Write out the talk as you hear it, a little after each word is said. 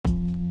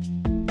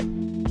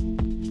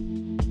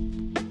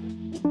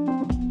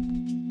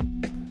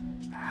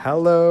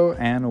Hello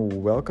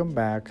and welcome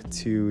back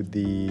to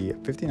the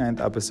 59th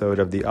episode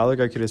of the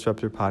Oligarchy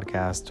Disruptor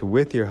podcast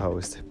with your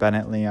host,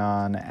 Bennett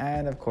Leon.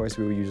 And of course,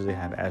 we usually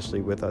have Ashley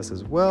with us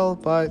as well,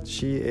 but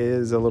she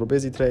is a little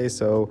busy today,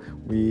 so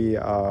we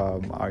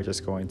are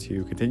just going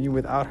to continue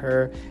without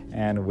her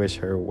and wish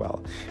her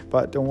well.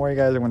 But don't worry,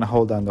 guys, I'm going to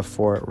hold down the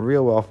fort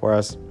real well for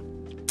us.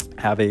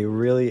 Have a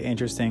really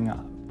interesting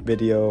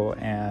video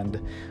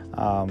and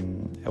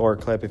or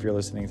clip if you're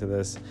listening to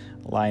this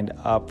lined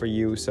up for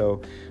you.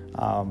 So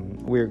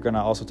we're going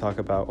to also talk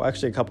about, well,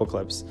 actually a couple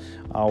clips.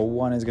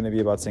 One is going to be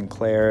about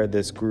Sinclair,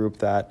 this group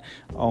that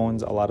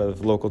owns a lot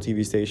of local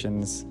TV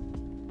stations,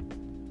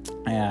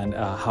 and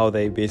how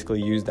they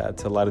basically use that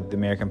to lie to the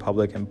American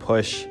public and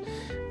push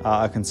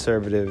a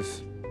conservative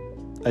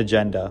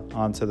agenda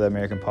onto the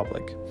American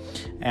public.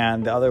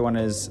 And the other one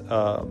is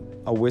a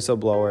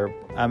whistleblower,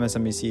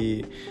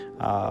 MSNBC,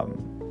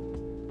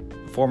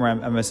 former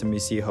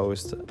MSNBC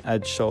host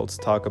Ed Schultz,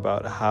 talk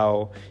about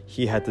how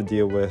he had to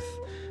deal with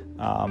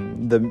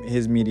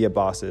his media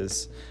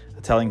bosses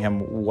telling him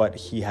what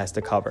he has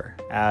to cover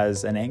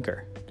as an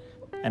anchor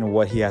and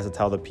what he has to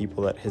tell the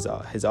people that his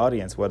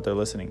audience, what they're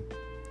listening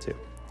to.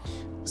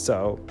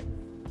 So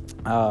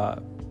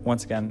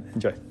once again,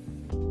 enjoy.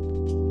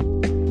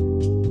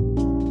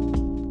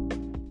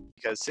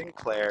 Because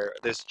Sinclair,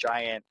 this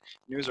giant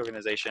news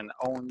organization,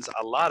 owns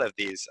a lot of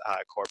these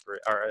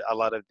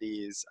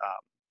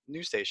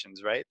news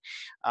stations, right?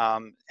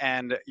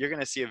 And you're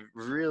going to see a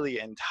really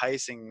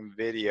enticing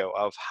video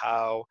of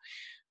how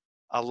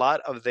a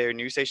lot of their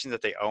news stations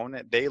that they own,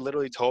 they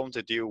literally told them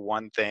to do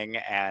one thing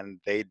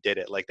and they did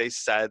it. Like, they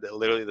said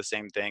literally the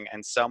same thing,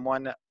 and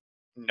someone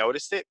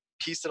noticed it,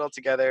 pieced it all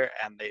together,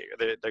 and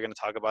they're going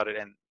to talk about it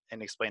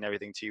and explain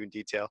everything to you in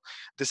detail.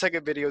 The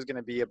second video is going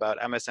to be about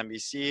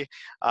MSNBC,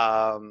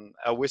 an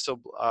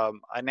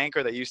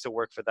anchor that used to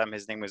work for them.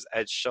 His name was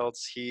Ed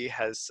Schultz. He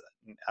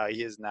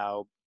is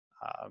now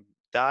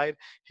died.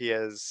 He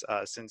has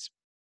since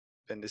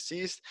been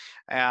deceased,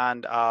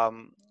 and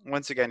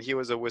once again, he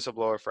was a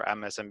whistleblower for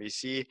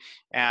MSNBC,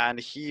 and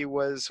he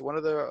was one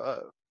of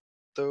the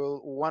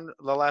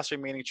last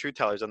remaining truth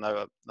tellers on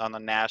the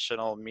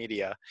national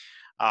media.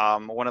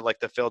 One of, like,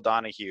 the Phil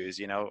Donahues,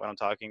 you know what I'm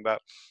talking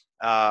about.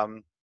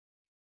 And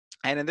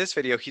in this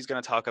video, he's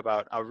going to talk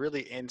about a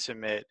really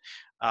intimate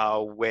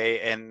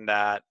way in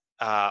that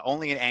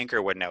only an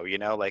anchor would know. You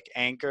know, like,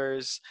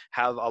 anchors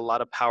have a lot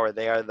of power.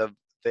 They are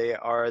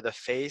the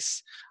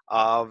face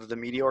of the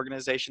media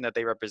organization that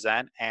they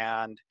represent,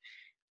 and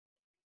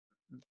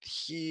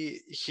he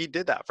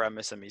did that for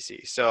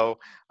MSNBC. So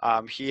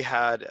he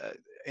had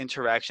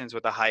interactions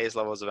with the highest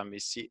levels of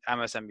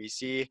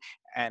MSNBC,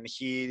 and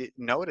he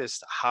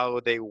noticed how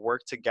they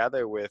worked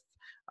together with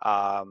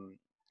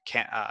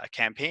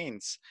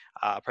campaigns,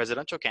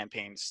 presidential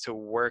campaigns, to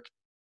work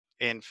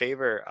in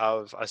favor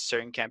of a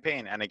certain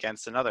campaign and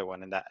against another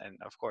one, and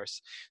of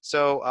course.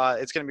 So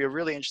it's going to be a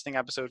really interesting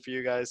episode for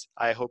you guys.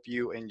 I hope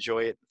you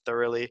enjoy it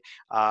thoroughly.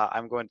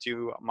 I'm going to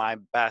do my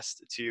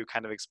best to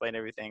kind of explain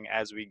everything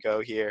as we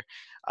go here.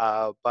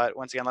 But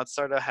once again, let's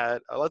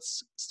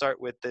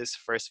start with this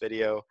first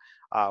video,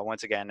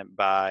 once again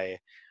by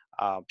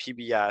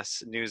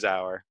PBS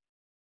NewsHour.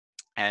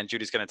 And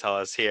Judy's going to tell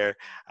us here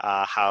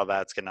how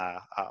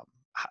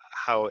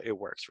it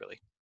works,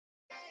 really.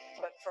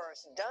 But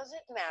first, does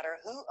it matter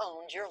who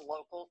owns your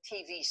local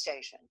TV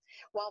station?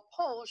 While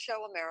polls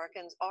show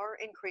Americans are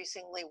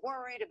increasingly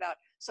worried about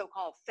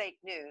so-called fake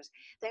news,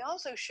 they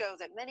also show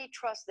that many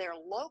trust their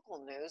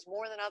local news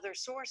more than other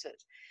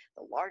sources.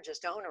 The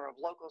largest owner of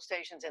local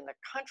stations in the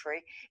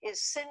country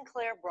is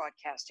Sinclair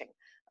Broadcasting.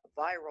 A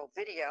viral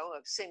video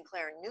of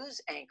Sinclair news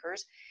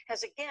anchors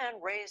has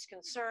again raised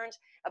concerns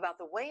about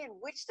the way in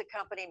which the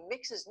company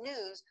mixes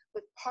news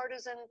with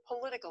partisan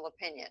political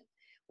opinion.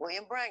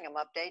 William Brangham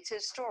updates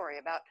his story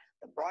about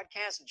the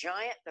broadcast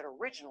giant that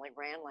originally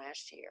ran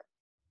last year.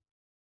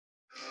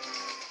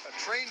 A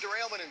train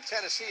derailment in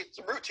Tennessee.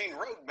 Some routine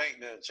road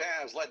maintenance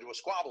has led to a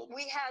squabble.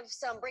 We have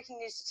some breaking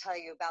news to tell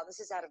you about. This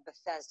is out of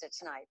Bethesda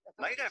tonight.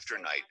 Night after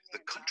night, the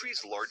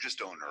country's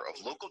largest owner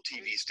of local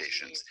TV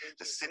stations,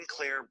 the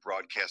Sinclair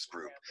Broadcast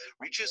Group,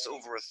 reaches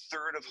over a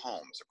third of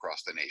homes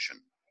across the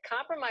nation.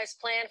 Compromise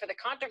plan for the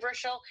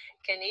controversial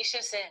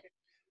Kenesha Sin.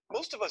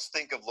 Most of us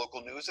think of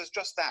local news as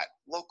just that,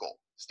 local.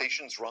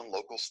 Stations run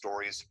local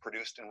stories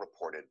produced and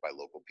reported by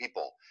local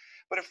people.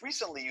 But if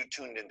recently you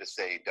tuned in to,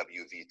 say,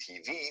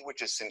 WVTV,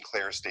 which is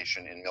Sinclair's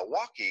station in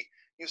Milwaukee,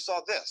 you saw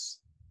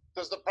this.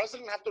 Does the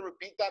president have to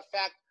repeat that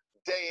fact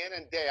day in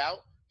and day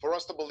out for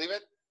us to believe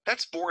it?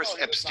 That's Boris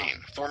Epshteyn,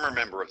 former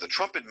member of the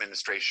Trump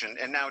administration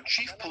and now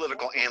chief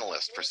political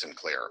analyst for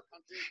Sinclair.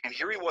 And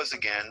here he was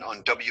again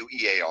on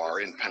WEAR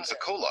in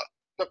Pensacola.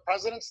 The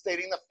president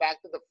stating the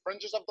fact that the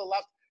fringes of the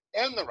left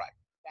and the right,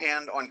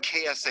 and on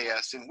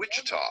KSAS in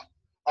Wichita,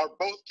 are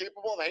both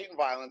capable of hate and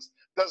violence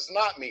does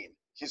not mean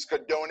he's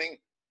condoning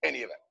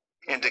any of it.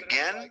 And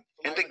again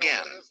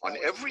on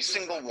every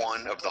single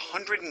one of the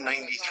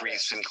 193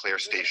 Sinclair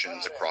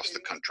stations across the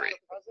country.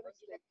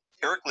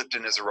 Eric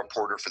Lipton is a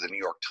reporter for the New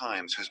York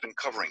Times who's been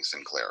covering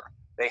Sinclair.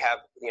 They have,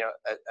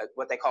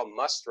 what they call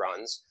must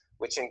runs,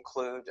 which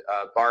include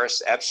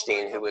Boris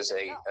Epshteyn, who was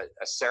a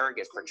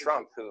surrogate for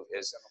Trump, who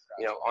is,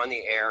 on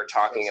the air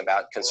talking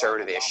about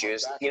conservative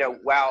issues.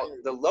 While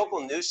the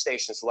local news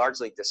stations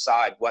largely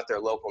decide what their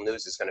local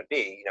news is going to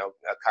be,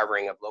 a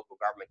covering of local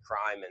government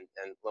crime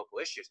and local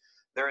issues,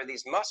 there are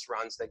these must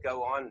runs that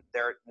go on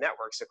their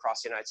networks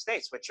across the United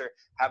States, which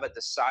have a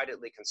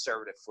decidedly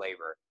conservative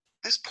flavor.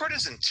 This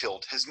partisan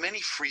tilt has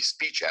many free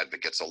speech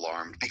advocates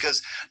alarmed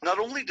because not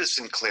only does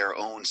Sinclair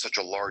own such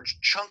a large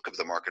chunk of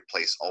the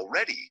marketplace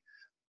already.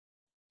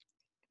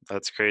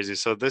 That's crazy.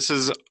 So this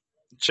is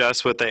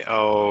just what they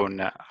own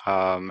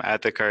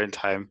at the current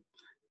time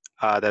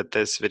that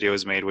this video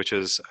was made, which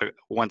was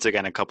once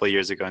again a couple of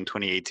years ago in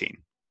 2018.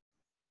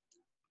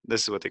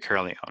 This is what they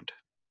currently owned.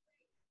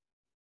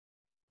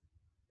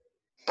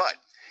 But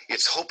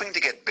it's hoping to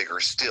get bigger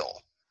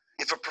still.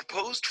 If a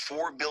proposed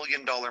 $4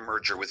 billion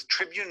merger with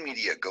Tribune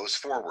Media goes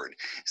forward,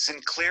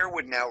 Sinclair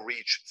would now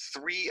reach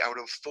 3 out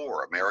of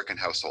 4 American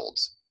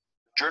households.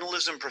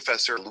 Journalism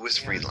professor Louis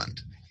Friedland.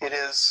 It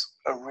is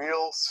a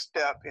real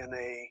step in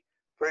a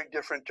very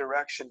different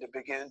direction to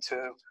begin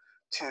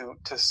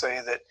to say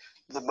that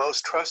the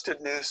most trusted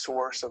news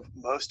source of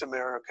most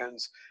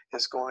Americans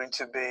is going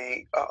to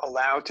be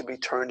allowed to be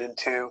turned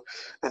into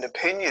an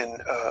opinion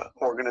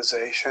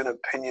organization,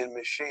 opinion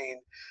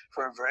machine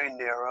for a very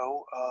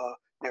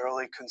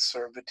narrowly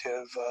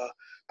conservative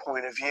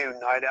point of view,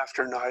 night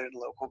after night in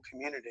local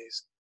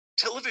communities.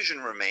 Television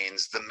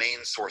remains the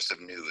main source of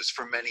news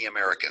for many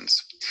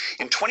Americans.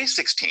 In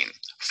 2016,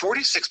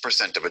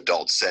 46% of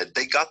adults said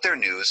they got their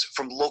news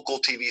from local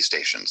TV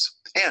stations,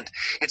 and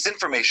it's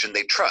information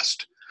they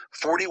trust.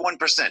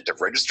 41%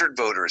 of registered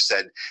voters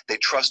said they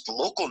trust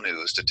local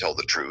news to tell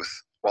the truth,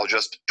 while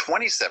just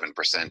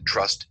 27%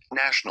 trust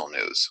national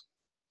news.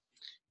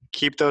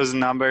 Keep those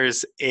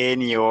numbers in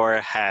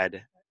your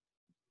head,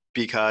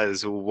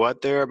 because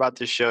what they're about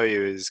to show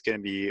you is going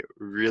to be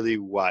really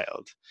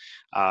wild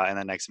in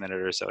the next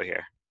minute or so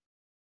here.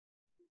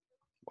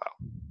 Wow.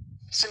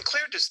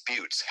 Sinclair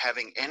disputes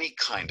having any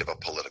kind of a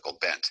political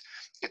bent.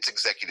 Its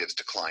executives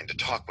declined to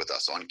talk with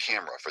us on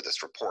camera for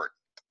this report.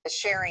 The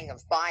sharing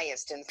of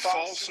biased and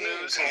false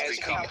news has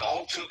become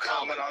all too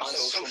common on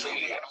social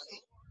media.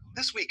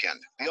 This weekend,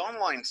 the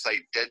online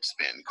site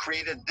Deadspin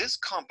created this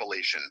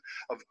compilation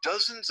of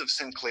dozens of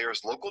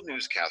Sinclair's local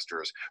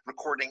newscasters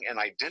recording an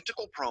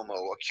identical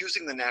promo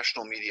accusing the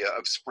national media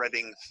of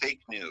spreading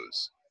fake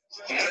news.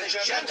 An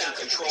agenda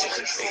controls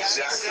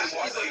exactly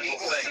what people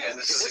think, and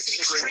this is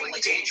extremely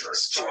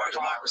dangerous to our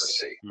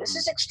democracy. This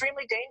is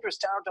extremely dangerous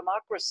to our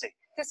democracy.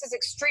 This is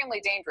extremely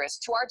dangerous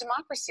to our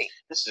democracy.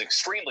 This is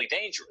extremely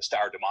dangerous to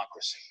our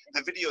democracy.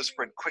 The video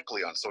spread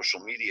quickly on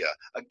social media,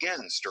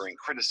 again stirring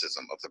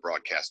criticism of the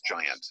broadcast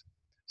giant.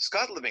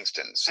 Scott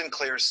Livingston,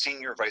 Sinclair's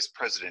senior vice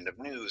president of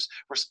news,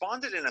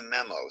 responded in a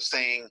memo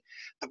saying,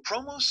 "The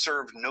promos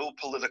served no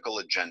political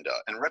agenda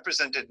and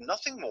represented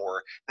nothing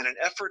more than an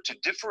effort to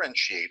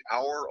differentiate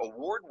our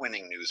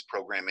award-winning news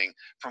programming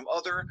from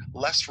other,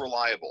 less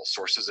reliable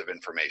sources of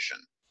information."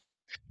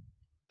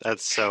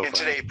 That's so And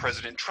funny. today,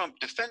 President Trump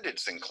defended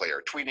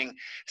Sinclair, tweeting,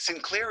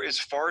 "Sinclair is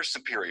far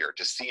superior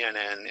to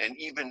CNN and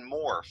even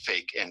more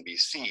fake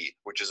NBC,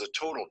 which is a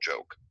total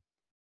joke."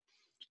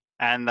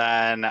 And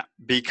then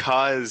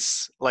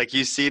because, like,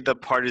 you see the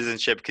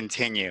partisanship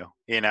continue,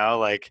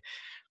 like,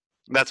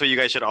 that's what you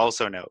guys should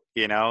also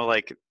know,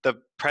 like, the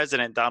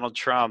president, Donald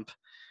Trump,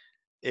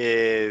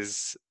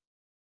 is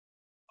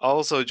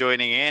also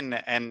joining in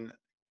and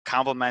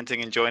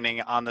complimenting and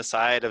joining on the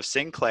side of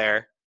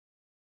Sinclair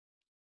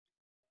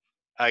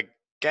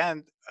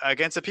again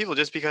against the people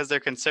just because they're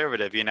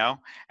conservative,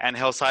 and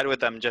he'll side with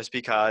them just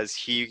because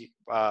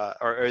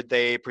or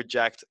they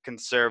project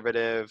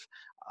conservative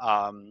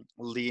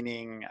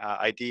leaning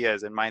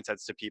ideas and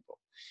mindsets to people.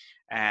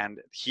 And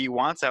he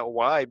wants that.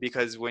 Why?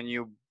 Because when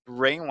you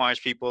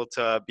brainwash people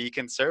to be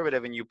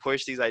conservative and you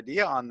push these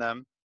ideas on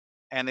them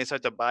and they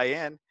start to buy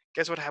in,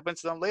 guess what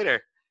happens to them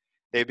later?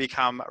 They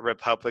become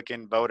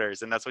Republican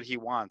voters, and that's what he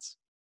wants.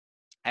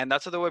 And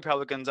that's what the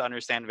Republicans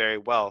understand very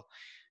well,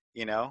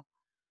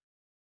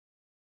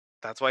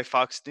 That's why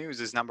Fox News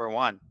is number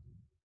one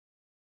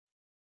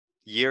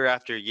year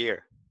after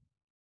year.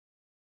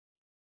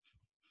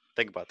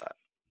 Think about that.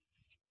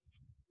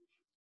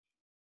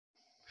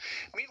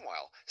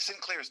 Meanwhile,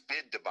 Sinclair's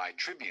bid to buy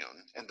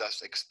Tribune, and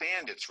thus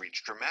expand its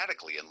reach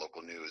dramatically in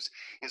local news,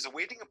 is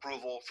awaiting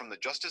approval from the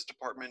Justice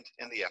Department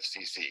and the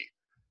FCC.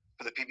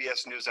 For the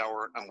PBS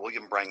NewsHour, I'm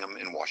William Brangham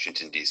in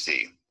Washington,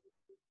 D.C.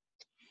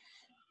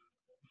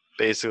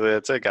 Basically,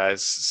 that's it,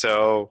 guys.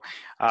 So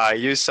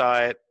you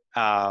saw it.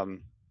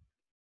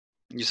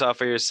 You saw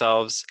for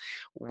yourselves.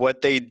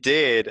 What they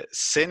did,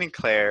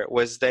 Sinclair,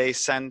 was they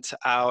sent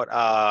out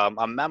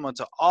a memo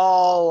to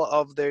all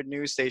of their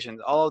news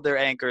stations, all of their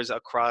anchors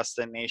across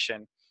the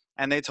nation,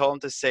 and they told them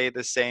to say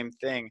the same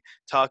thing,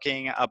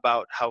 talking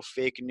about how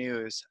fake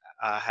news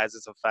has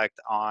its effect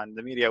on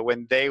the media,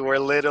 when they were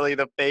literally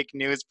the fake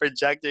news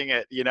projecting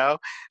it.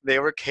 They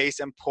were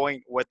case in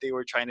point what they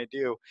were trying to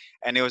do,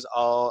 and it was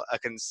all a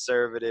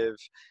conservative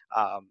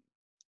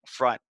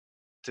front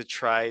to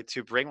try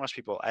to brainwash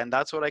people. And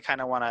that's what I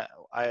kind of want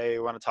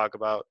to talk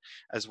about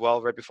as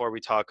well, right before we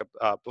talk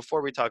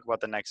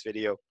about the next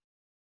video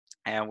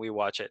and we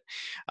watch it,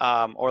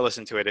 or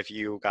listen to it if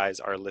you guys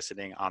are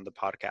listening on the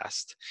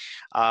podcast.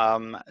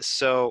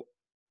 So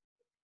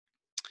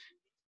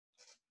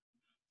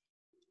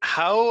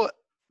how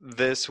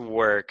this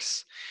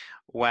works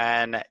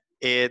when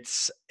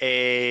it's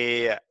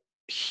a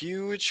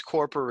huge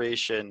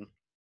corporation,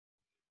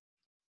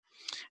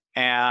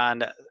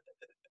 and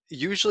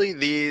usually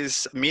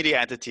these media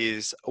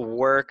entities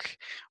work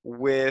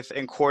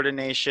in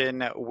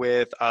coordination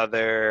with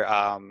other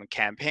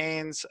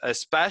campaigns,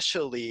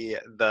 especially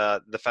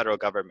the federal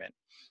government.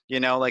 You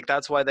know, like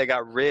that's why they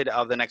got rid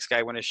of the next guy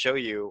I want to show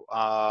you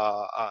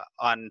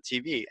on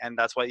TV, and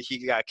that's why he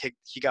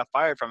got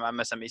fired from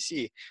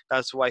MSNBC.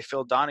 That's why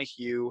Phil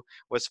Donahue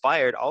was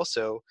fired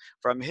also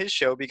from his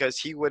show, because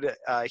he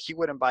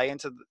wouldn't buy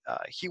into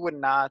he would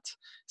not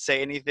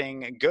say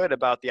anything good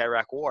about the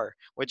Iraq War,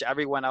 which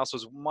everyone else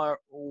was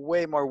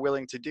way more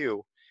willing to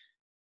do,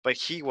 but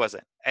he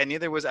wasn't, and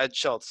neither was Ed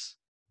Schultz.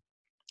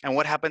 And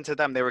what happened to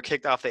them? They were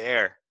kicked off the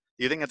air.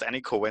 Do you think that's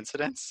any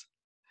coincidence?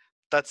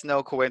 That's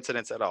no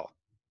coincidence at all.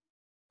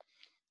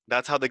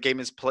 That's how the game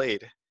is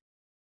played.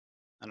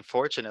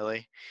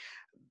 Unfortunately,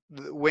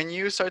 when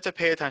you start to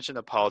pay attention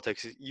to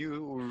politics,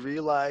 you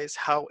realize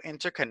how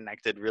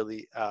interconnected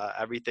really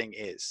everything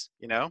is,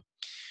 you know?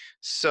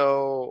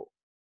 So,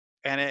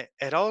 and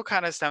it all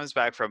kind of stems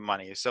back from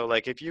money. So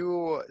like if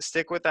you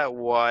stick with that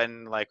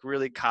one, like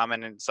really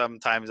common and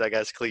sometimes I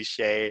guess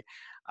cliche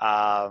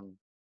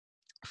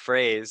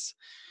phrase,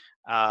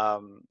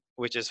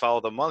 which is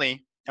follow the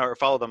money,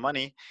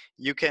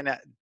 you can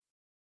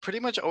pretty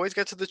much always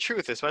get to the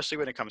truth, especially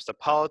when it comes to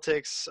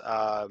politics.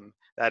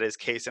 That is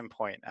case in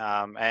point.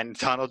 And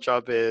Donald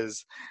Trump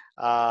is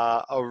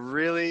a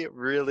really,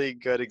 really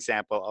good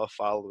example of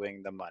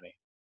following the money.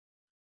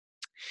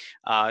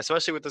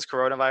 Especially with this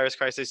coronavirus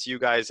crisis, you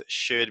guys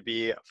should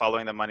be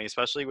following the money,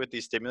 especially with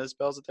these stimulus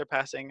bills that they're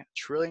passing,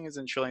 trillions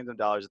and trillions of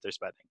dollars that they're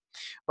spending.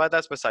 But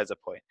that's besides the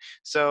point.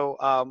 So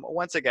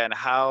once again,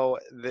 how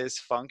this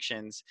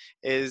functions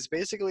is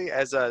basically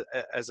as a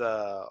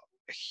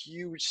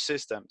huge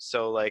system.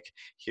 So like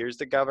here's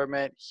the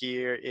government,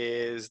 here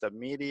is the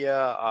media,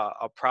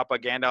 a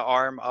propaganda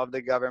arm of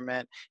the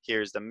government,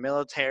 here's the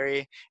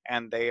military,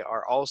 and they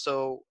are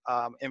also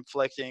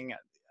inflicting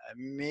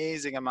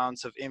amazing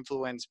amounts of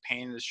influence,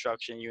 pain,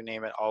 destruction, you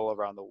name it, all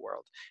around the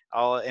world,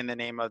 all in the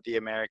name of the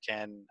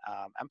American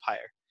empire,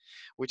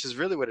 which is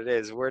really what it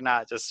is. We're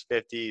not just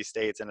 50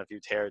 states and a few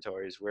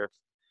territories.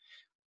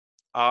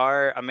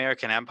 Our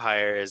American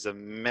empire is a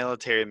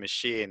military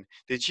machine.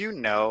 Did you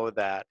know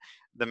that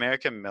the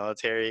American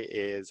military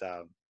is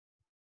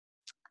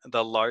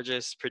the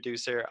largest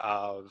producer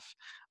of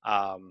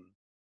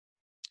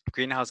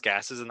greenhouse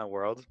gases in the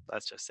world?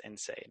 That's just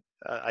insane.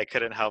 I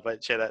couldn't help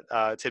but share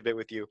that tidbit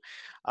with you.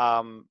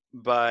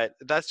 But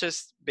that's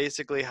just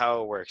basically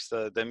how it works.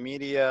 The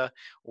media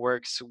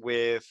works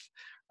with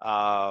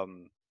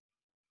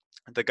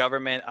the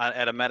government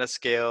at a meta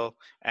scale,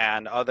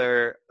 and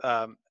other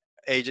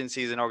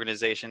agencies and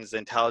organizations,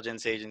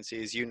 intelligence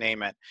agencies, you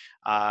name it,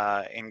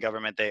 in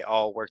government, they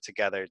all work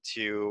together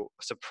to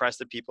suppress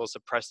the people,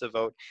 suppress the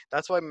vote.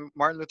 That's why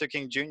Martin Luther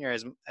King Jr.,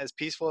 as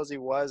peaceful as he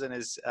was and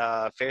as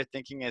fair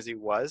thinking as he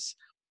was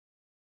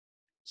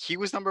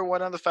number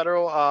one on the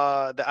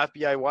the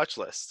FBI watch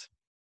list,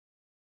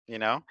 you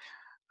know?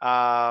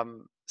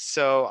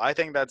 So I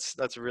think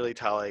that's really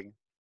telling.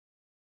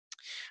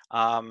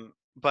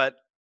 But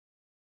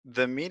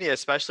the media,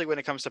 especially when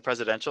it comes to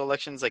presidential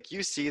elections, like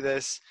you see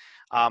this,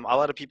 a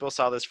lot of people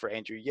saw this for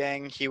Andrew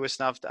Yang. He was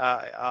snuffed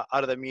out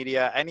of the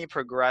media. Any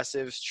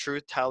progressives,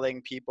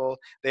 truth-telling people,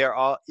 they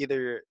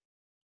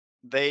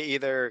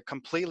either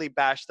completely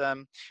bash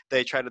them,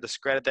 they try to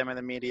discredit them in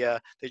the media,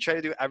 they try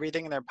to do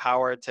everything in their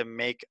power to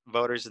make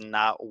voters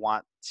not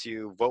want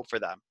to vote for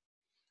them.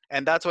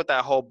 And that's what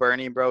that whole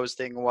Bernie Bros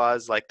thing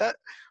was like. That,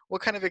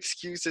 what kind of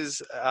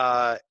excuses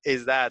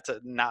is that to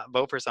not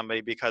vote for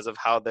somebody because of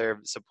how their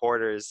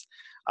supporters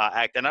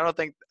act? And I don't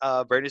think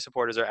Bernie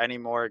supporters are any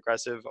more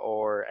aggressive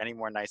or any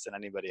more nice than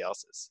anybody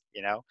else's,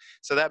 you know?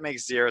 So that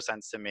makes zero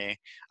sense to me,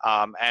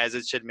 as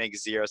it should make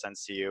zero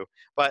sense to you.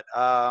 But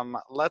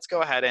let's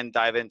go ahead and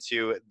dive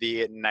into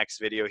the next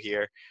video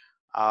here.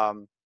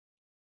 And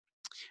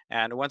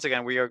once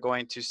again, we are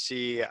going to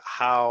see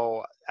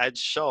how Ed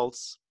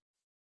Schultz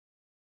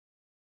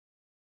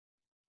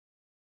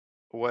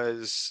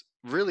was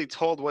really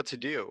told what to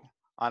do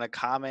on a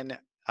common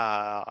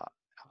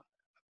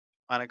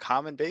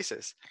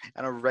basis,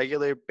 on a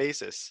regular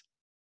basis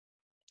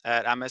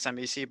at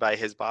MSNBC by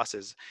his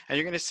bosses. And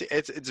you're going to see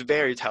it's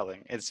very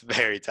telling. It's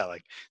very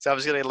telling. So I'm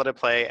just going to let it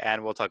play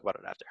and we'll talk about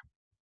it after.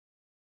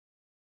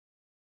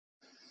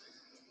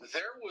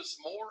 There was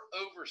more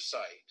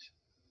oversight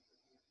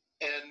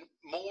and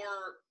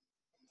more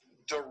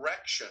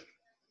direction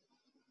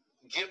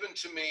given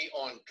to me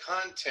on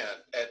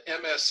content at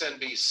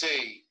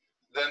MSNBC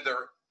than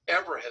there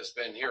ever has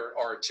been here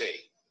at RT.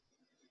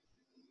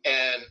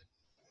 And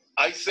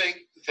I think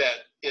that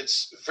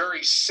it's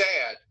very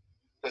sad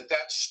that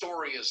that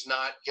story is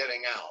not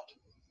getting out.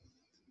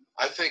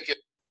 I think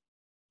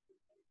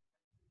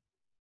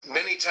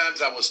many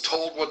times I was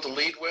told what to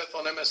lead with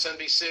on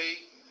MSNBC.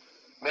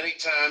 Many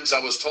times I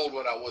was told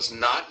what I was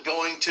not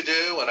going to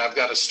do, and I've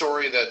got a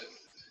story that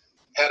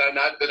had I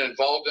not been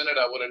involved in it,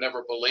 I would have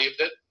never believed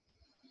it.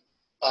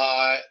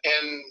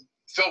 And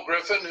Phil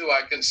Griffin, who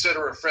I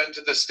consider a friend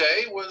to this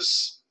day,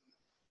 was...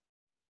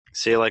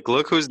 See, like,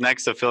 look who's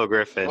next to Phil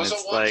Griffin. Was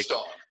it's a like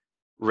watchdog.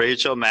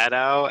 Rachel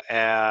Maddow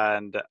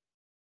and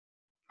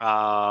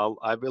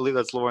I believe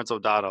that's Lawrence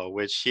O'Donnell,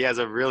 which he has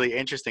a really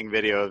interesting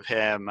video of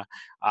him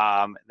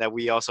that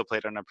we also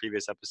played on a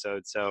previous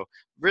episode. So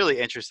really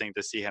interesting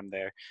to see him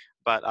there.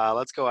 But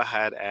let's go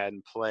ahead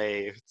and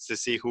play to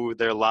see who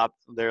their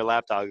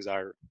lapdogs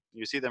are.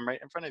 You see them right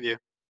in front of you.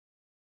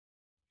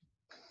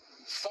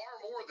 Far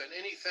more than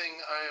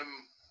anything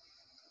I'm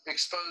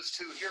exposed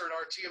to here at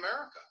RT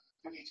America.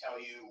 Did he tell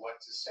you what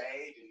to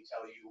say? Did he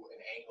tell you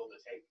an angle to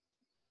take?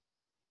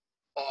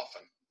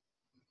 Often.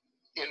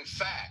 In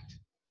fact,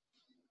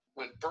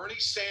 when Bernie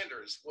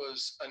Sanders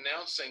was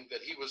announcing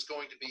that he was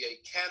going to be a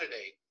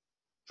candidate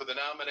for the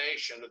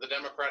nomination of the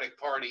Democratic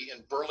Party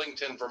in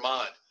Burlington,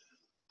 Vermont,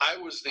 I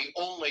was the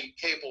only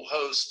cable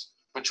host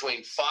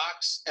between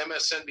Fox,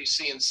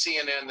 MSNBC, and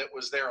CNN that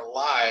was there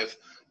live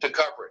to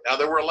cover it. Now,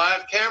 there were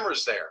live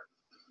cameras there,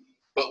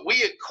 but we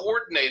had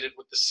coordinated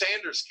with the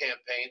Sanders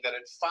campaign that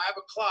at 5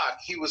 o'clock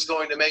he was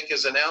going to make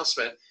his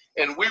announcement,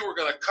 and we were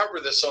going to cover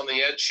this on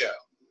the Ed Show.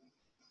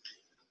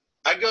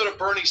 I go to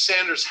Bernie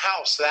Sanders'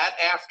 house that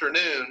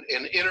afternoon,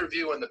 an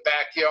interview in the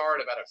backyard,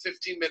 about a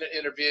 15-minute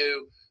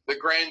interview. The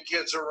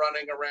grandkids are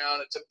running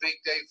around. It's a big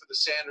day for the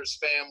Sanders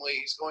family.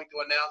 He's going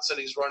to announce that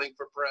he's running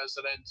for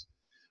president.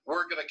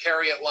 We're going to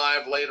carry it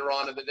live later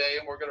on in the day,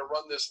 and we're going to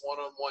run this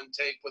one-on-one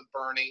tape with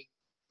Bernie.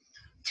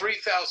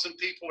 3,000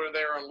 people are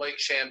there on Lake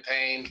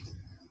Champlain.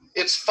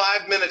 It's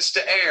 5 minutes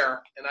to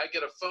air, and I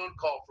get a phone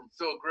call from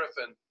Phil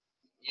Griffin.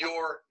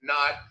 You're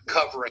not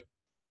covering.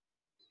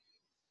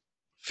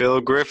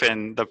 Phil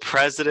Griffin, the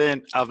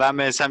president of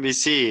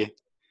MSNBC,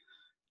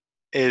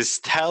 is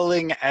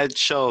telling Ed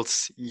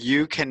Schultz,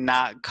 you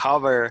cannot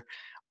cover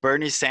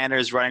Bernie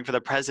Sanders running for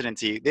the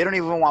presidency. They don't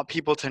even want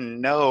people to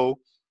know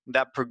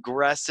that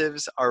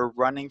progressives are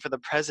running for the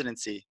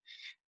presidency.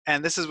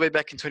 And this is way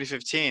back in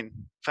 2015.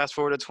 Fast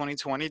forward to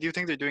 2020. Do you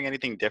think they're doing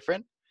anything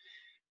different?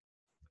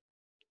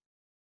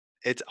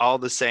 It's all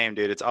the same,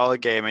 dude. It's all a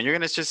game. And you're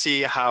going to just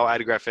see how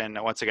Ed Griffin,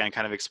 once again,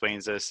 kind of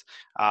explains this.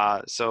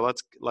 So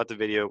let's let the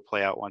video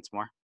play out once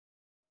more.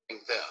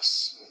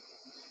 This.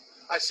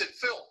 I said,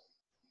 Phil,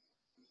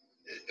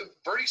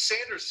 Bernie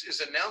Sanders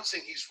is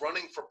announcing he's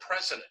running for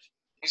president.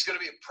 He's going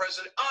to be a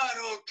president. I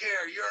don't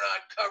care. You're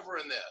not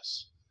covering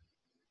this.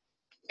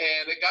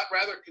 And it got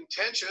rather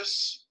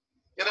contentious.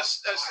 And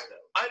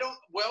I don't,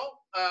 well,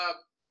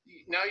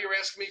 now you're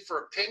asking me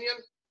for opinion.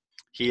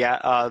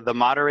 The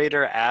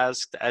moderator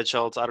asked Ed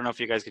Schultz, I don't know if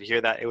you guys could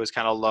hear that. It was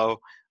kind of low.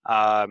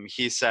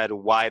 He said,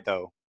 why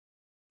though?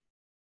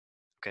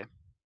 Okay.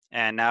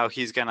 And now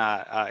he's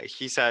gonna,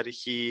 he said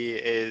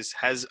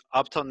has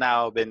up till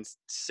now been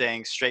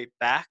saying straight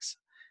facts,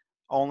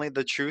 only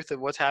the truth of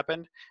what's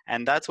happened.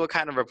 And that's what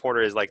kind of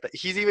reporter is like.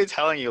 He's even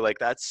telling you, like,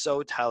 that's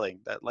so telling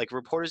that, like,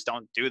 reporters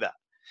don't do that.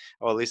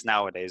 Or at least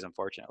nowadays,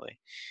 unfortunately.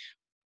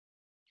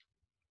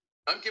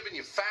 I'm giving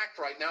you fact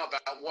right now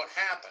about what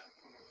happened.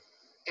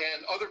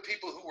 And other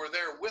people who were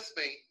there with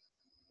me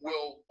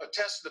will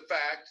attest to the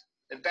fact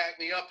and back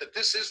me up that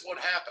this is what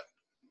happened.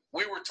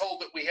 We were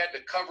told that we had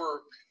to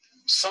cover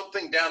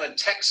something down in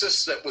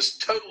Texas that was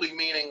totally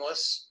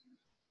meaningless,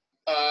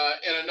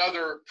 and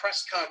another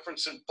press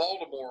conference in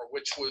Baltimore,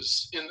 which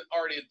was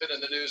already had been in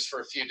the news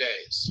for a few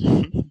days.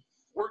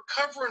 We're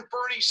covering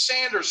Bernie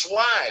Sanders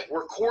live.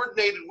 We're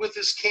coordinated with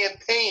his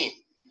campaign.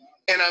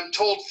 And I'm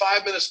told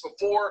 5 minutes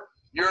before,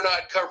 you're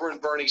not covering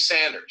Bernie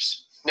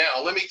Sanders.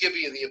 Now, let me give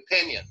you the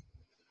opinion.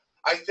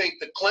 I think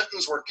the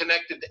Clintons were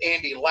connected to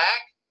Andy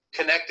Lack,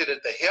 connected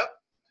at the hip.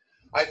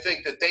 I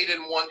think that they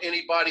didn't want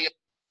anybody.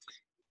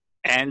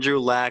 Andrew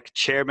Lack,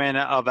 chairman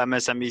of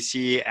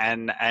MSNBC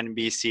and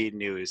NBC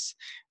News.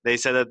 They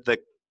said that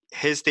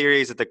his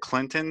theory is that the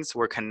Clintons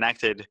were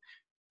connected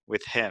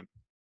with him.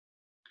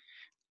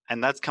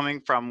 And that's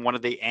coming from one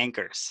of the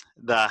anchors,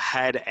 the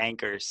head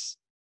anchors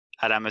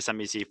at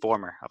MSNBC,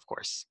 former, of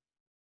course.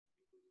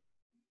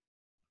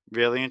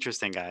 Really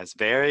interesting, guys.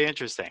 Very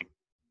interesting.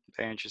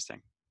 Very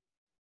interesting.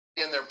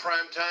 In their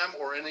prime time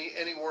or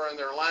anywhere in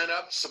their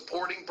lineup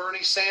supporting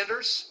Bernie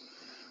Sanders.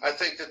 I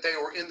think that they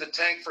were in the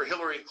tank for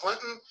Hillary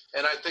Clinton,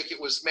 and I think it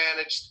was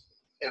managed.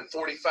 And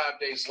 45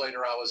 days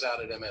later, I was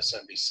out at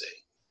MSNBC.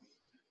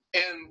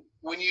 And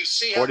when you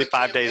see how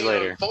 45 days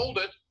later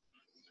unfolded,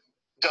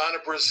 Donna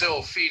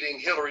Brazile feeding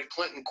Hillary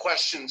Clinton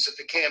questions at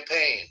the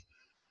campaign,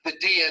 the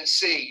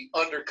DNC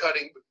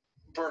undercutting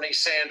Bernie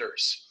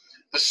Sanders,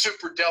 the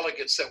super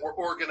delegates that were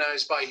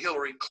organized by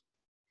Hillary Clinton.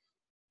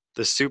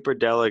 The super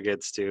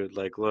delegates, dude.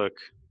 Like, look.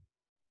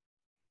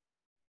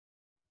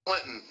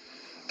 Clinton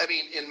I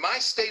mean, in my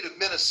state of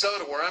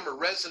Minnesota, where I'm a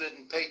resident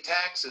and pay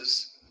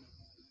taxes,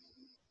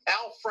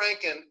 Al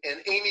Franken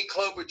and Amy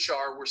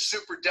Klobuchar were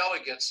super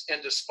delegates,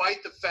 and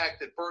despite the fact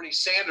that Bernie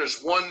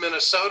Sanders won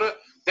Minnesota,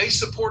 they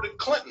supported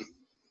Clinton.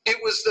 It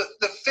was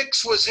the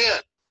fix was in.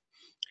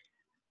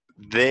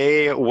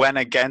 They went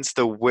against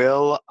the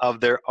will of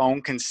their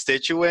own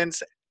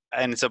constituents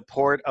in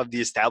support of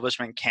the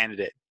establishment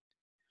candidate.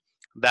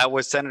 That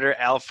was Senator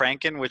Al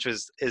Franken, which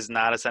is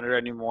not a senator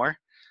anymore.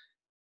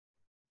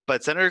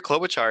 But Senator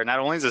Klobuchar not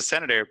only is a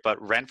senator, but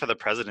ran for the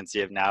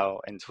presidency of now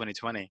in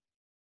 2020.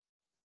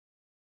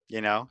 You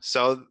know,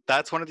 so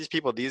that's one of these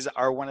people. These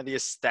are one of the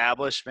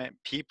establishment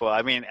people.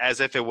 I mean, as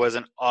if it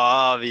wasn't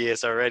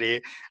obvious already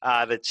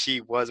that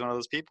she was one of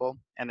those people,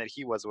 and that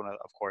he was one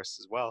of course,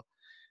 as well.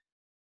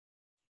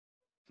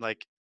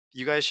 Like,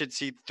 you guys should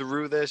see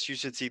through this. You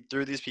should see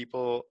through these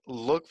people.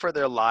 Look for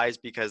their lies,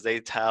 because they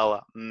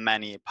tell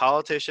many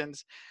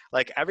politicians.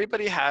 Like,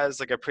 everybody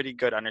has like a pretty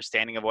good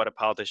understanding of what a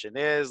politician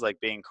is, like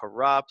being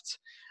corrupt.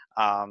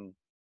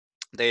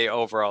 They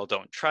overall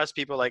don't trust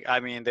people. Like,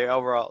 I mean, they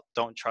overall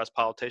don't trust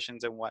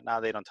politicians and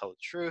whatnot. They don't tell the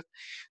truth.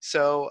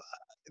 So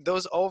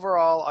those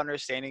overall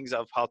understandings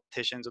of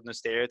politicians and the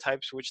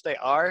stereotypes, which they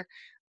are,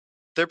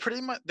 they're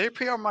pretty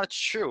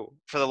much true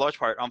for the large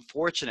part,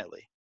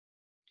 unfortunately.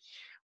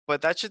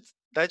 But that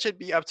should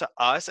be up to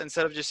us,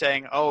 instead of just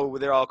saying, oh,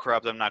 they're all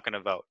corrupt, I'm not going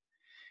to vote.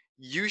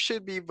 You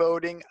should be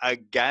voting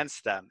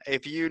against them.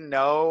 If you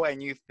know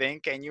and you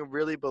think and you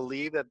really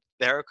believe that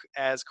they're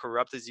as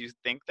corrupt as you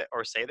think that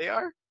or say they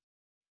are,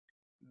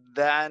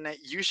 then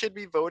you should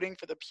be voting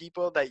for the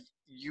people that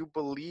you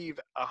believe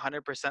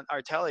 100%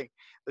 are telling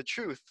the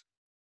truth,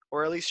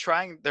 or at least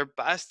trying their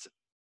best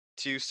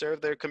to serve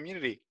their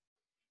community.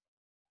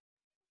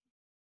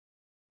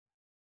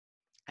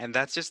 And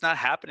that's just not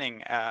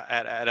happening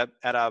at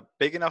a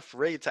big enough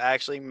rate to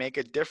actually make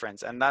a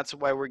difference. And that's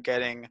why we're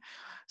getting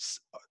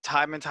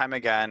time and time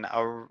again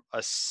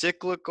a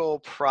cyclical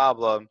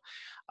problem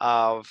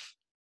of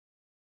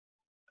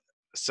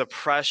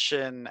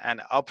suppression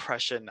and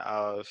oppression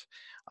of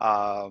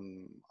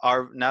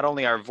our, not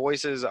only our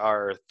voices,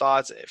 our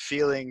thoughts,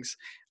 feelings,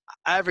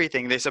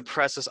 everything. They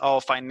suppress us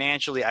all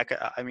financially.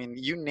 I mean,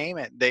 you name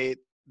it,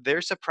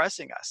 they're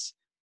suppressing us.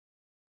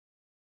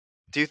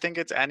 Do you think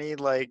it's any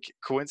like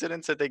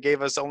coincidence that they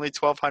gave us only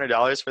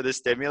 $1,200 for this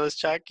stimulus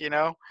check, you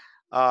know,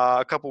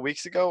 a couple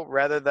weeks ago,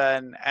 rather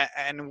than,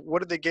 and what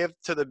did they give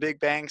to the big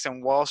banks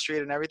and Wall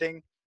Street and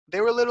everything? They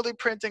were literally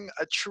printing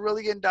 $1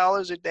 trillion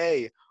a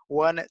day,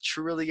 $1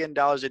 trillion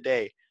a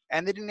day.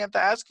 And they didn't have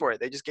to ask for it.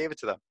 They just gave it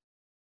to them.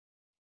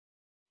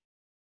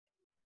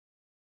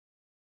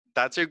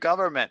 That's your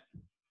government.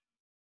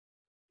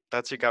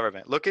 That's your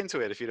government. Look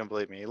into it if you don't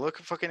believe me. Look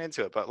fucking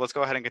into it. But let's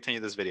go ahead and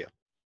continue this video.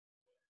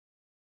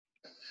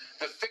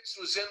 The fix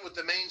was in with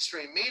the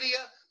mainstream media.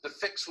 The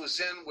fix was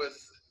in with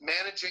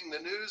managing the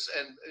news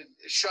and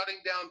shutting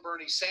down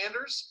Bernie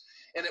Sanders.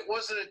 And it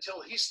wasn't until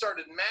he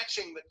started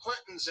matching the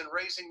Clintons and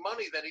raising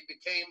money that he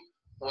became,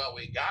 well,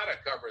 we got to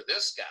cover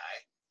this guy.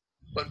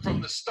 But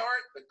from the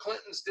start, the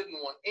Clintons didn't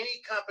want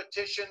any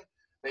competition.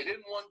 They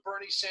didn't want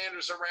Bernie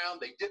Sanders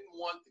around. They didn't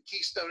want the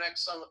Keystone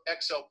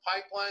XL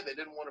pipeline. They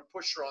didn't want to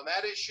push her on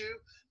that issue.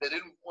 They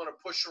didn't want to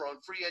push her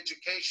on free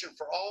education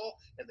for all.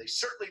 And they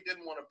certainly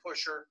didn't want to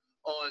push her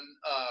on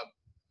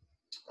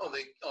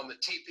the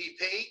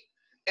TPP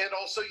and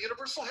also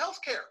universal health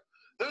care.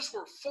 Those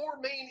were four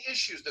main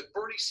issues that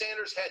Bernie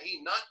Sanders, had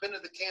he not been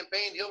in the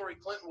campaign, Hillary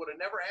Clinton would have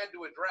never had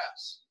to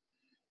address.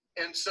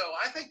 And so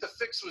I think the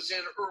fix was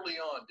in early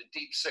on to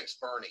Deep Six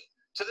Bernie.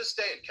 To this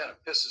day, it kind of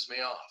pisses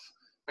me off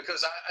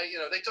because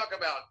they talk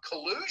about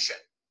collusion.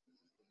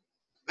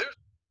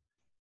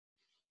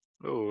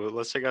 Oh,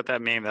 let's check out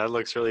that meme. That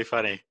looks really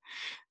funny.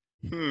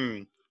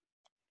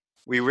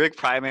 We rig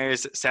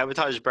primaries,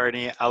 sabotage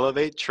Bernie,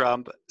 elevate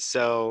Trump.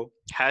 So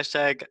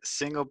hashtag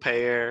single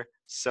payer.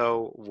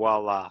 So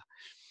voila.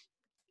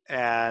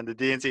 And the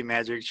DNC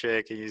magic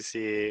trick, and you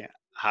see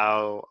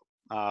how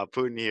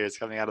Putin here is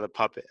coming out of the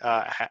puppet,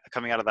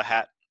 coming out of the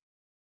hat.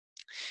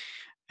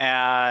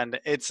 And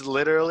it's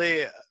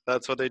literally,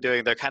 that's what they're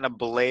doing. They're kind of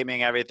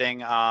blaming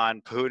everything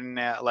on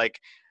Putin. Like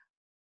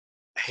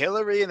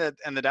Hillary and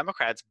the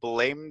Democrats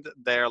blamed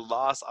their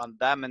loss on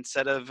them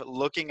instead of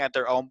looking at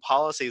their own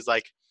policies.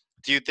 Like,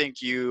 do you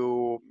think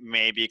you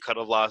maybe could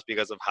have lost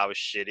because of how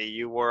shitty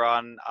you were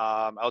on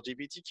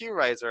LGBTQ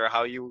rights, or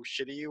how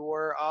shitty you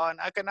were on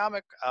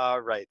economic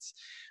rights?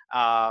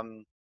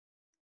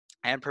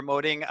 And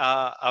promoting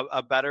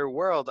a better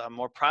world, a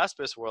more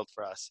prosperous world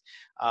for us.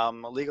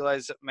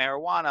 Legalize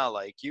marijuana,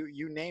 like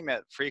you name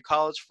it, free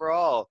college for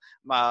all,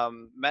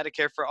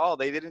 Medicare for all.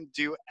 They didn't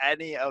do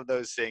any of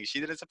those things. She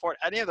didn't support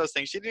any of those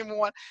things. She didn't even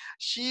want,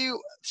 she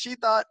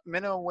thought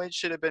minimum wage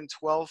should have been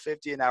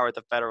 $12.50 an hour at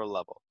the federal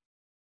level.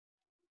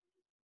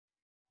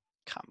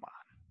 Come on.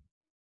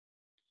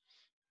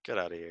 Get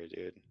out of here,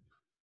 dude.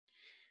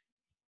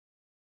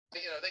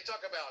 They talk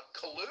about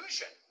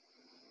collusion.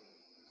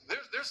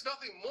 There's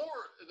nothing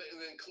more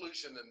than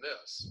collusion than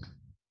this.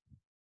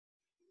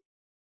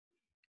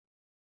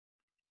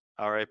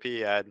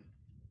 R.I.P. Ed.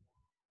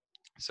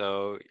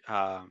 So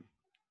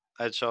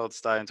Ed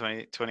Schultz died in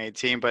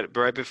 2018, but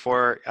right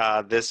before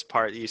this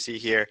part you see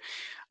here,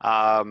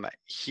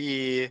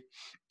 he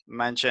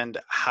mentioned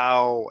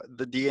how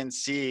the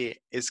DNC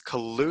is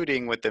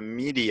colluding with the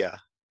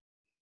media,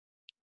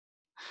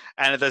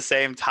 and at the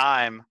same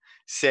time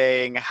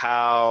saying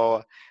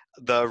how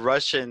the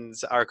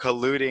Russians are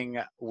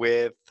colluding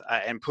with,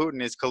 and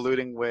Putin is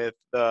colluding with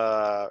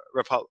the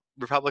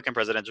Republican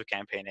presidential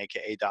campaign,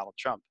 aka Donald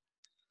Trump.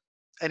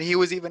 And he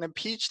was even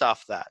impeached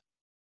off that.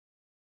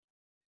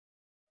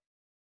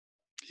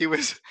 He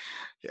was,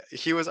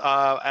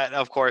 and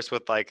of course,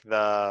 with like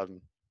the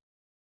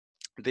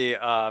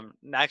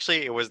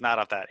actually it was not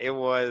off that. It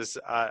was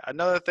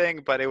another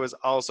thing, but it was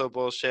also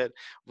bullshit.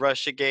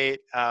 Russiagate.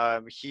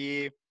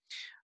 He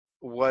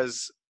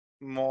was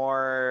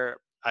more.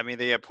 I mean,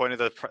 they appointed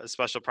the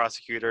special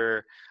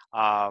prosecutor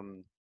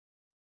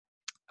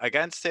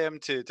against him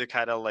to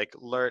kind of like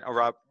learn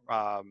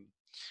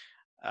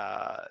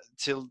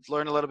to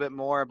learn a little bit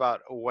more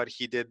about what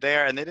he did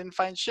there, and they didn't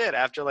find shit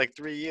after like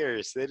 3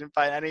 years. They didn't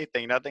find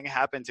anything. Nothing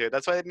happened to it.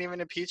 That's why they didn't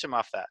even impeach him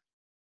off that.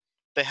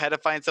 They had to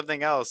find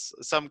something else,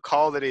 some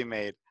call that he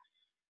made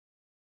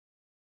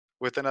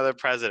with another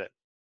president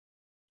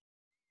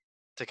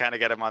to kind of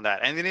get him on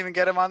that, and they didn't even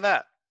get him on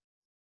that.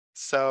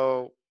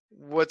 So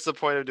what's the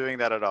point of doing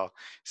that at all?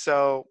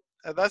 So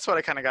that's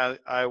what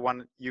I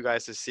want you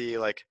guys to see,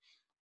 like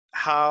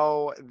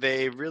how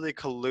they really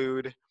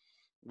collude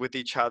with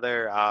each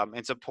other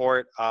in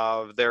support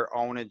of their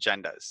own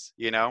agendas.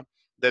 You know,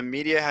 the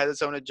media has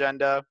its own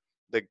agenda.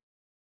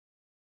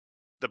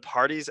 The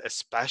parties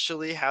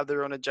especially have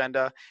their own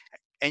agenda,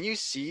 and you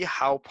see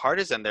how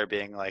partisan they're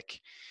being. Like,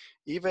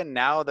 even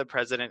now the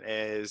president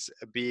is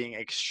being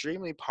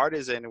extremely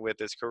partisan with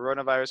this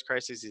coronavirus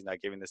crisis. He's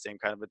not giving the same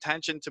kind of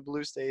attention to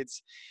blue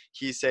states.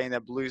 He's saying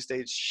that blue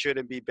states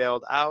shouldn't be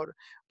bailed out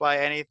by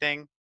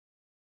anything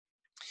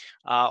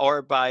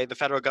or by the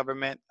federal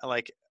government.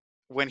 Like,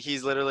 when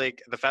he's literally,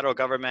 the federal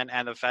government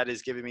and the Fed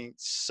is giving me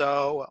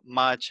so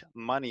much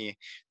money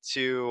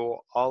to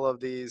all of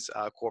these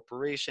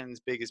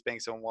corporations, biggest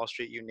banks on Wall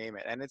Street, you name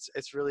it. And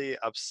it's really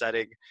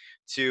upsetting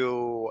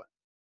to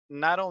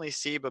not only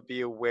see but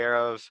be aware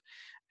of,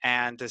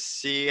 and to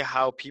see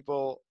how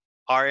people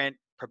aren't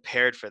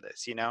prepared for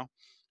this, you know,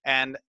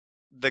 and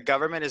the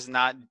government is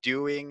not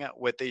doing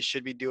what they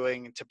should be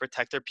doing to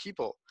protect their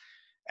people,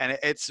 and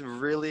it's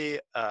really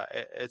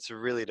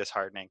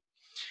disheartening.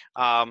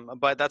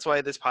 But that's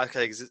why this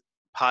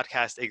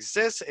podcast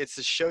exists. It's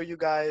to show you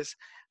guys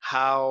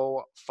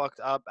how fucked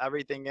up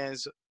everything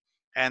is,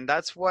 and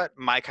that's what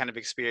my kind of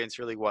experience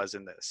really was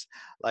in this.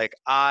 Like,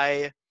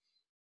 I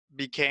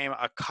became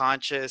a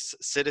conscious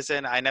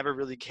citizen. I never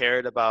really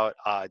cared about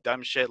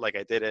dumb shit. Like,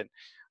 I didn't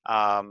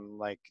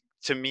like,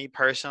 to me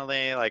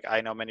personally, like, I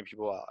know many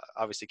people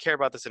obviously care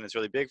about this and it's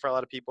really big for a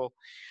lot of people,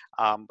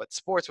 but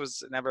sports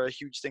was never a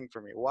huge thing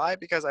for me. Why?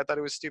 Because I thought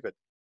it was stupid.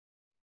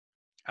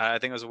 I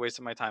think it was a waste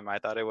of my time. I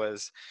thought it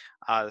was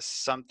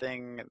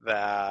something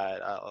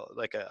that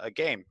like a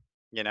game,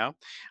 you know.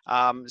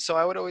 So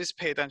I would always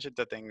pay attention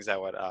to things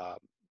that would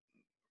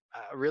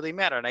really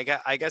matter. And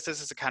I guess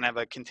this is a kind of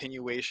a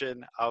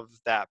continuation of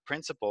that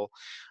principle,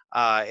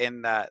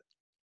 in that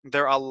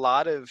there are a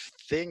lot of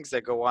things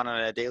that go on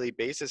a daily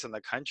basis in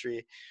the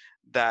country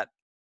that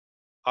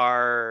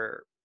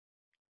are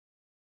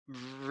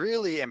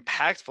really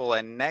impactful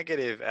and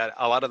negative at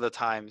a lot of the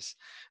times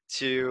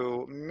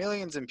to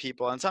millions of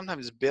people, and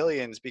sometimes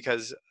billions,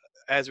 because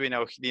as we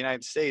know, the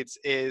United States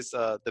is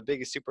the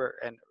biggest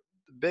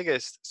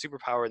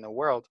superpower in the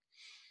world.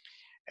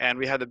 And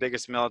we have the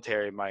biggest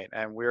military might,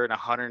 and we're in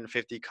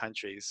 150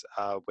 countries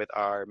with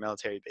our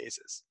military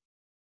bases.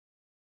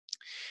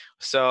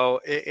 So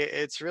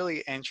it's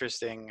really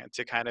interesting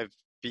to kind of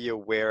be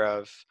aware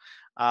of.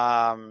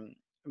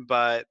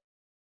 But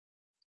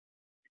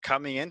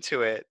coming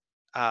into it,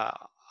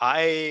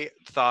 I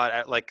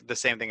thought like the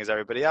same thing as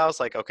everybody else.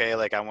 Like, okay,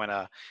 like I'm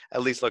gonna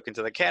at least look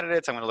into the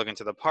candidates. I'm gonna look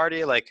into the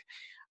party. Like,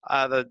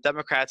 the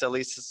Democrats at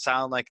least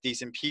sound like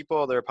decent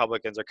people. The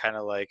Republicans are kind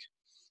of like,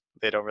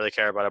 they don't really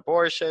care about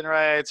abortion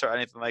rights or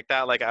anything like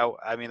that. Like,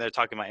 I mean, they're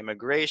talking about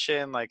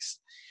immigration, like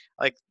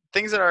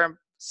things that are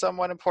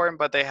somewhat important,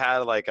 but they had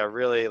like a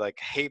really like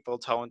hateful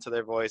tone to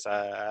their voice.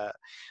 Their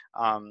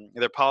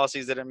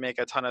policies didn't make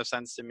a ton of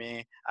sense to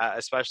me,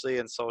 especially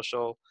in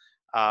social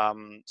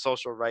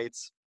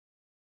rights.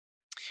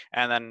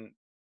 And then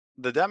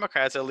the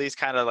Democrats at least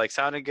kind of like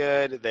sounded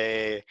good.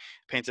 They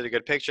painted a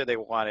good picture. They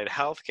wanted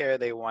healthcare.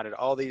 They wanted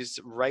all these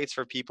rights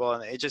for people,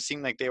 and it just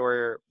seemed like they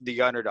were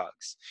the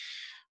underdogs.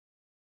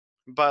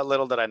 But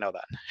little did I know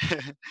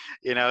that,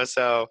 you know.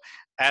 So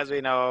as we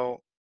know,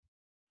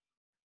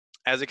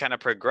 as we kind of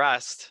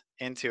progressed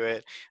into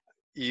it,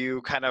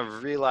 you kind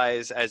of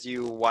realize as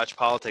you watch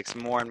politics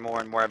more and more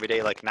and more every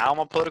day. Like, now I'm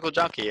a political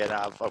junkie, and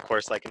of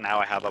course, like now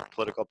I have a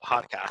political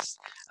podcast.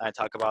 And I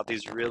talk about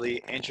these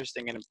really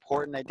interesting and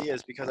important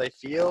ideas because I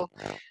feel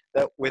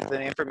that with the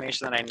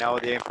information that I know,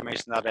 the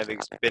information that I've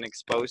been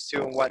exposed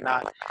to and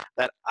whatnot,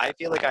 that I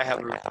feel like I have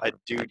a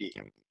duty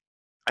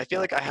I feel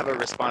like I have a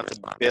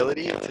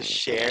responsibility to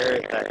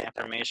share that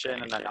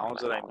information and that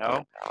knowledge that I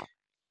know,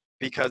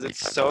 because it's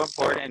so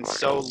important and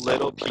so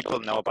little people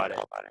know about it.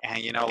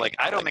 And like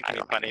I don't make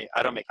any money.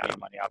 I don't make any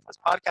money off this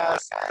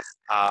podcast.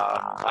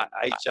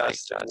 I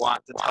just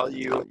want to tell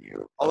you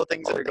all the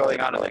things that are going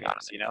on in the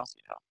news,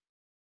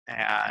 And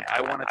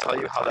I want to tell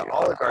you how the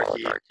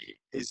oligarchy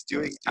is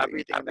doing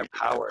everything in their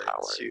power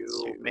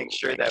to make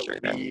sure that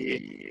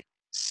we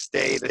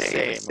stay the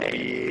same.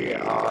 We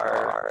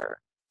are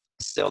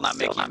still not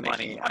making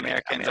money.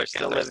 Americans are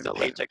still living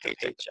paycheck to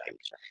paycheck.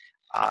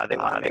 They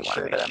want to make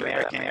sure that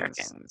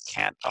Americans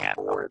can't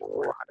afford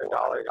 $400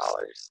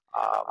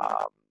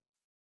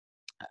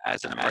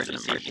 as an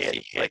emergency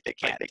hit. Like they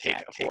can't take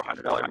a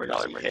 $400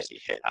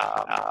 emergency hit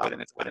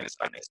within its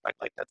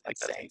expect. Like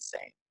that's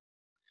insane.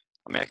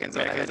 Americans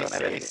don't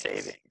have any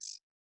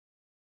savings.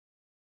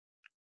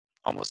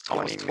 Almost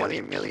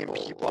 20 million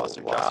people lost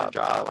their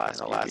jobs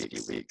in the last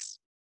few weeks.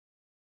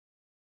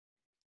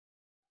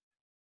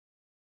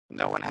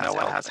 No one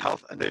has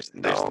health. There's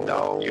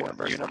no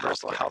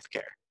universal health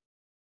care.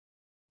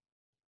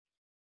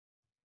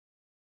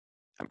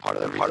 And part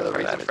of the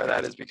reason for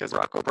that is because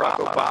Barack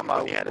Obama,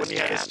 when he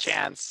had his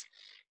chance,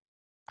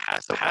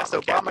 passed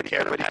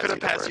Obamacare, but he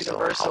couldn't pass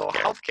universal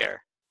health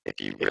care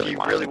if you really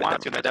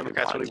wanted to. The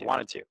Democrats really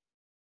wanted to,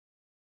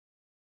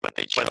 but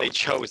they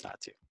chose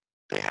not to.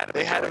 They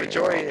had a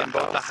majority in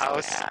both the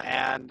House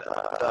and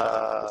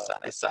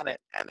the Senate,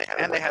 and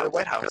they had the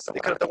White House. They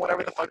could have done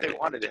whatever the fuck they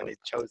wanted, and they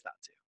chose not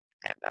to.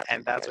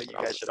 And that's what you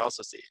guys should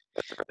also see,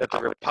 that the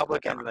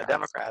Republicans and the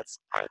Democrats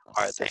are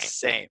the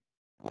same.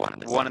 One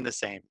and the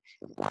same.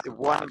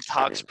 One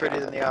talks prettier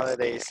than the other.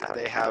 They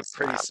have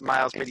pretty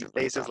smiles, pretty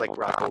faces, like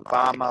Barack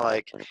Obama,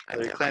 like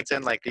Hillary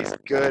Clinton, like these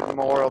good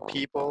moral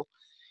people.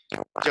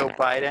 Joe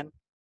Biden.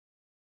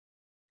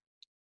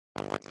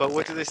 But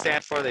what do they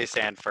stand for? They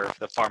stand for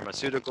the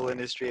pharmaceutical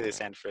industry. They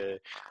stand for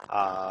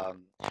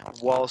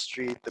Wall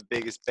Street, the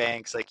biggest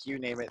banks, like you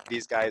name it.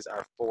 These guys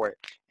are for it.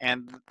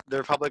 And the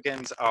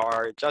Republicans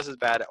are just as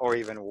bad or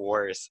even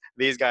worse.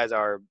 These guys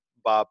are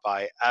bought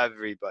by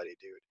everybody,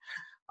 dude.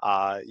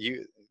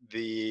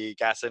 The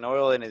gas and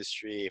oil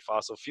industry,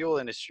 fossil fuel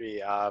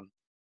industry,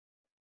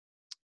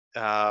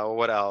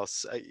 what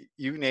else?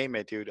 You name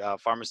it, dude.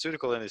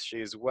 Pharmaceutical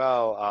industry as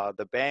well.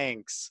 The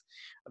banks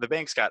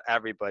got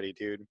everybody,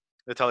 dude.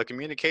 The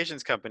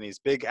telecommunications companies,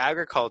 big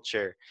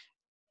agriculture.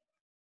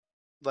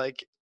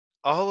 Like,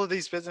 all of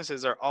these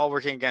businesses are all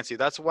working against you.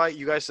 That's why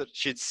you guys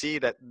should see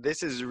that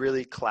this is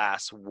really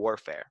class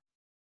warfare.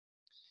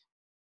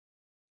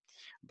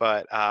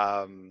 But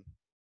I'm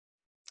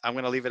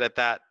going to leave it at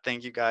that.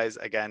 Thank you guys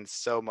again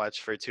so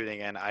much for tuning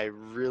in. I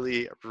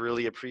really,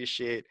 really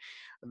appreciate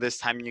this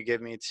time you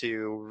give me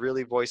to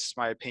really voice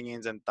my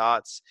opinions and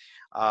thoughts,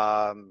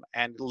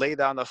 and lay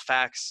down the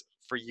facts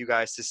for you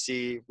guys to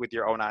see with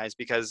your own eyes,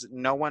 because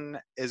no one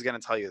is going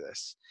to tell you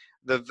this.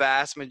 The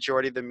vast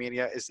majority of the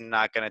media is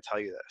not going to tell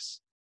you this.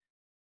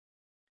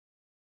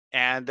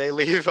 And they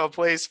leave a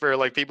place for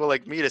like people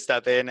like me to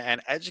step in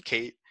and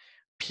educate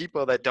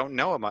people that don't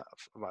know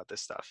about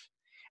this stuff.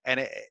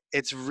 And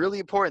it's really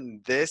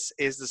important. This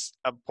is this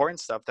important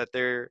stuff that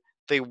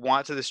they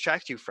want to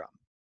distract you from.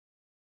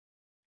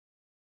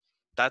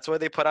 That's why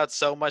they put out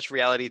so much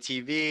reality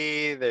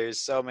TV. There's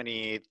so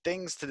many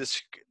things to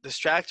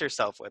distract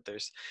yourself with.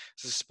 There's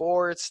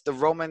sports. The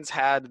Romans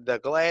had the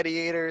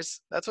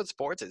gladiators. That's what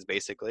sports is,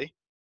 basically.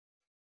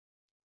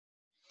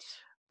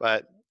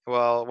 But,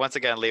 well, once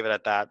again, leave it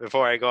at that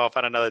before I go off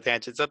on another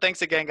tangent. So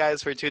thanks again,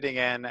 guys, for tuning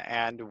in,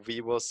 and we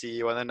will see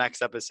you on the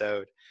next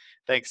episode.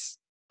 Thanks.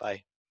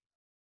 Bye.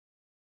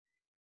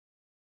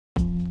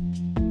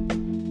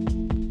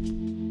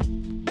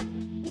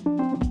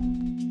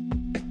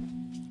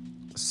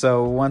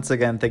 So once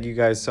again, thank you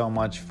guys so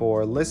much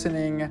for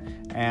listening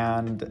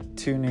and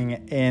tuning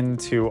in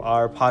to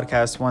our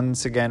podcast.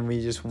 Once again,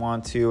 we just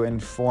want to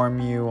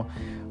inform you.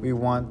 We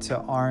want to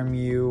arm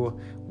you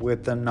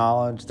with the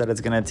knowledge that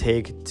it's going to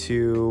take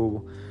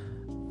to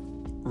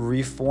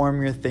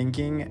reform your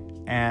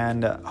thinking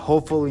and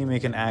hopefully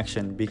make an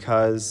action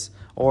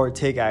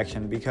take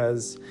action,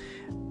 because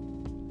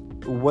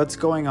what's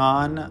going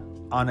on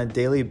a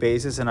daily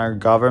basis in our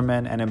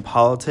government and in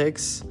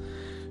politics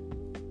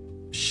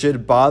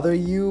should bother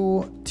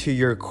you to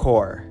your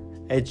core.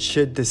 It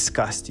should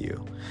disgust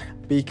you,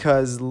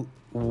 because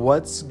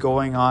what's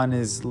going on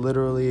is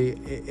literally,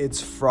 it's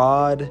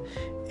fraud,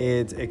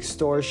 it's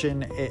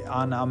extortion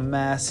on a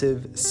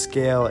massive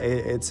scale.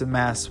 It's a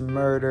mass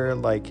murder.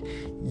 Like,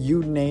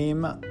 you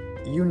name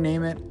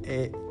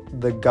it,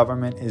 the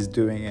government is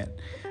doing it.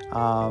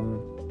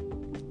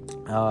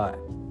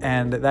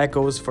 And that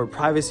goes for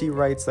privacy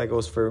rights. That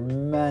goes for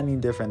many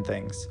different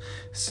things.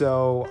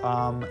 So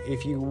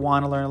if you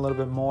want to learn a little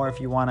bit more, if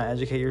you want to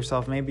educate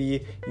yourself,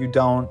 maybe you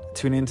don't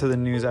tune into the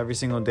news every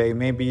single day.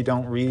 Maybe you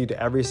don't read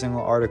every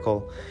single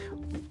article.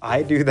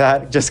 I do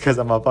that just because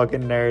I'm a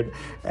fucking nerd.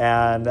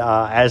 And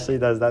Ashley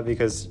does that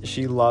because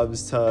she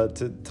loves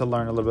to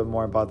learn a little bit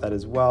more about that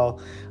as well.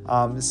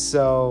 And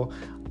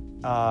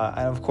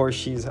of course,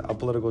 she's a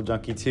political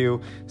junkie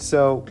too.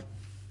 So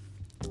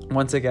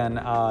once again,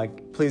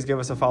 please give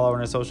us a follow on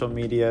our social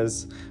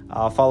medias.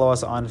 Follow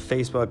us on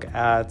Facebook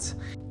at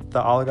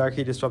the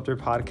Oligarchy Disruptor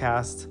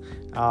Podcast.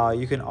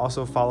 You can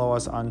also follow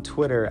us on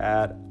Twitter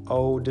at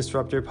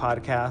ODisruptor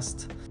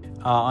Podcast.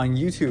 On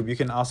YouTube, you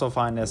can also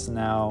find us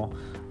now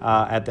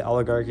at the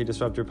Oligarchy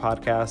Disruptor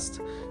Podcast.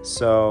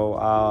 So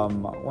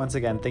once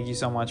again, thank you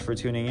so much for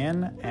tuning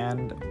in,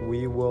 and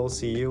we will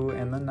see you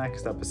in the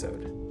next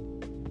episode.